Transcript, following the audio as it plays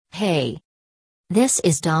Hey, this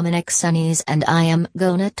is Dominic Sunnies and I am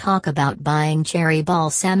gonna talk about buying cherry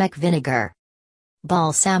balsamic vinegar.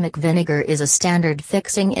 Balsamic vinegar is a standard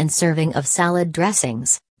fixing in serving of salad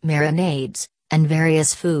dressings, marinades, and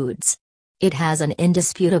various foods. It has an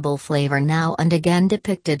indisputable flavor now and again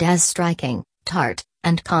depicted as striking, tart,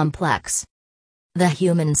 and complex. The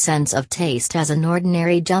human sense of taste has an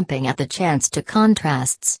ordinary jumping at the chance to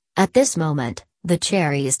contrasts. At this moment, the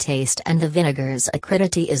cherry's taste and the vinegar's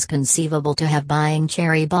acridity is conceivable to have buying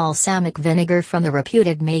cherry balsamic vinegar from the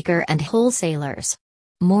reputed maker and wholesalers.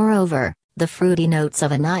 Moreover, the fruity notes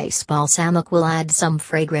of a nice balsamic will add some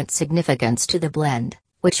fragrant significance to the blend,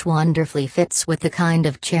 which wonderfully fits with the kind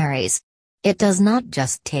of cherries. It does not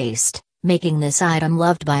just taste, making this item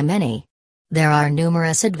loved by many. There are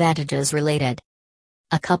numerous advantages related.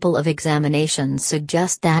 A couple of examinations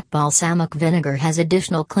suggest that balsamic vinegar has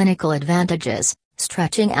additional clinical advantages,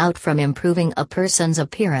 stretching out from improving a person's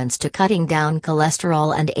appearance to cutting down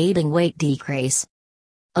cholesterol and aiding weight decrease.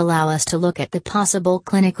 Allow us to look at the possible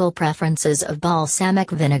clinical preferences of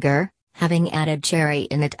balsamic vinegar, having added cherry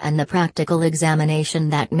in it, and the practical examination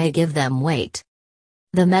that may give them weight.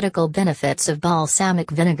 The medical benefits of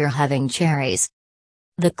balsamic vinegar having cherries.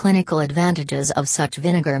 The clinical advantages of such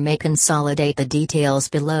vinegar may consolidate the details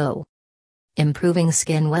below. Improving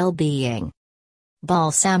skin well-being.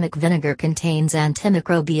 Balsamic vinegar contains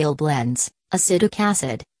antimicrobial blends, acetic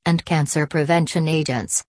acid, and cancer prevention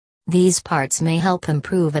agents. These parts may help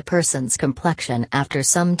improve a person's complexion after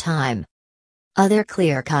some time. Other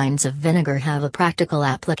clear kinds of vinegar have a practical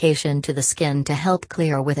application to the skin to help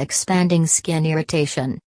clear with expanding skin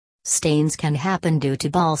irritation. Stains can happen due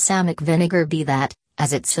to balsamic vinegar, be that,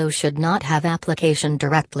 as it so should not have application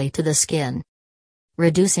directly to the skin.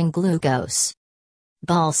 Reducing glucose.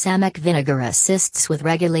 Balsamic vinegar assists with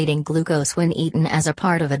regulating glucose when eaten as a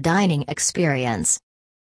part of a dining experience.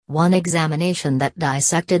 One examination that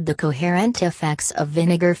dissected the coherent effects of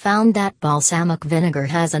vinegar found that balsamic vinegar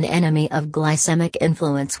has an enemy of glycemic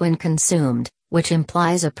influence when consumed, which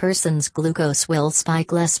implies a person's glucose will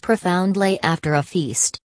spike less profoundly after a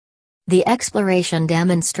feast. The exploration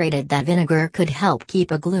demonstrated that vinegar could help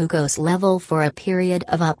keep a glucose level for a period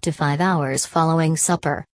of up to 5 hours following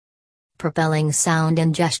supper. Propelling sound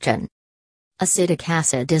ingestion. Acetic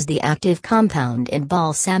acid is the active compound in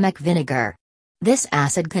balsamic vinegar. This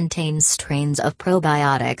acid contains strains of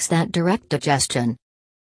probiotics that direct digestion.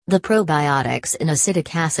 The probiotics in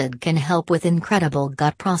acetic acid can help with incredible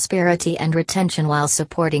gut prosperity and retention while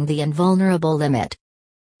supporting the invulnerable limit.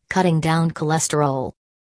 Cutting down cholesterol.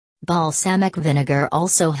 Balsamic vinegar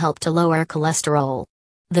also help to lower cholesterol.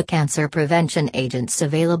 The cancer prevention agents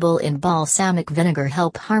available in balsamic vinegar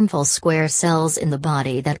help harmful square cells in the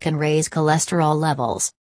body that can raise cholesterol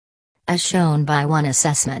levels. As shown by one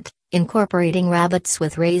assessment, incorporating rabbits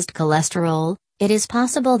with raised cholesterol, it is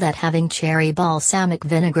possible that having cherry balsamic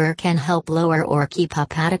vinegar can help lower or keep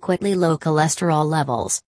up adequately low cholesterol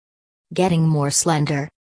levels. Getting more slender.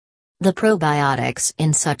 The probiotics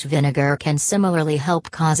in such vinegar can similarly help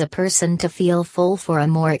cause a person to feel full for a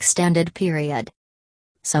more extended period.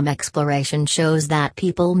 Some exploration shows that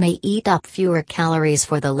people may eat up fewer calories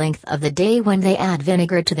for the length of the day when they add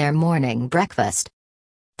vinegar to their morning breakfast.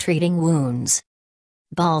 Treating wounds.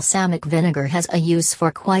 Balsamic vinegar has a use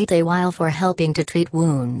for quite a while for helping to treat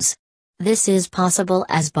wounds. This is possible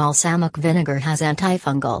as balsamic vinegar has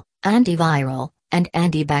antifungal, antiviral, and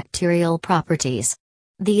antibacterial properties.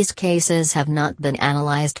 These cases have not been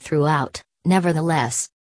analyzed throughout, nevertheless.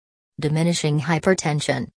 Diminishing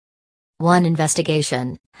hypertension. One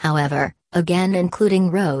investigation, however, again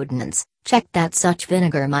including rodents, checked that such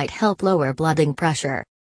vinegar might help lower blood pressure.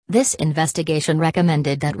 This investigation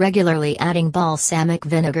recommended that regularly adding balsamic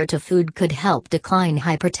vinegar to food could help decline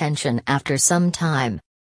hypertension after some time.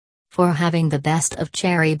 For having the best of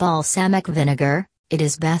cherry balsamic vinegar, it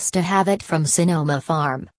is best to have it from Sonoma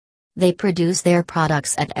Farm. They produce their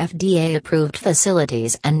products at FDA-approved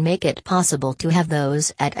facilities and make it possible to have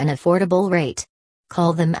those at an affordable rate.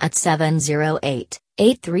 Call them at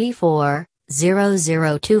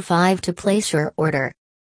 708-834-0025 to place your order.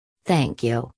 Thank you.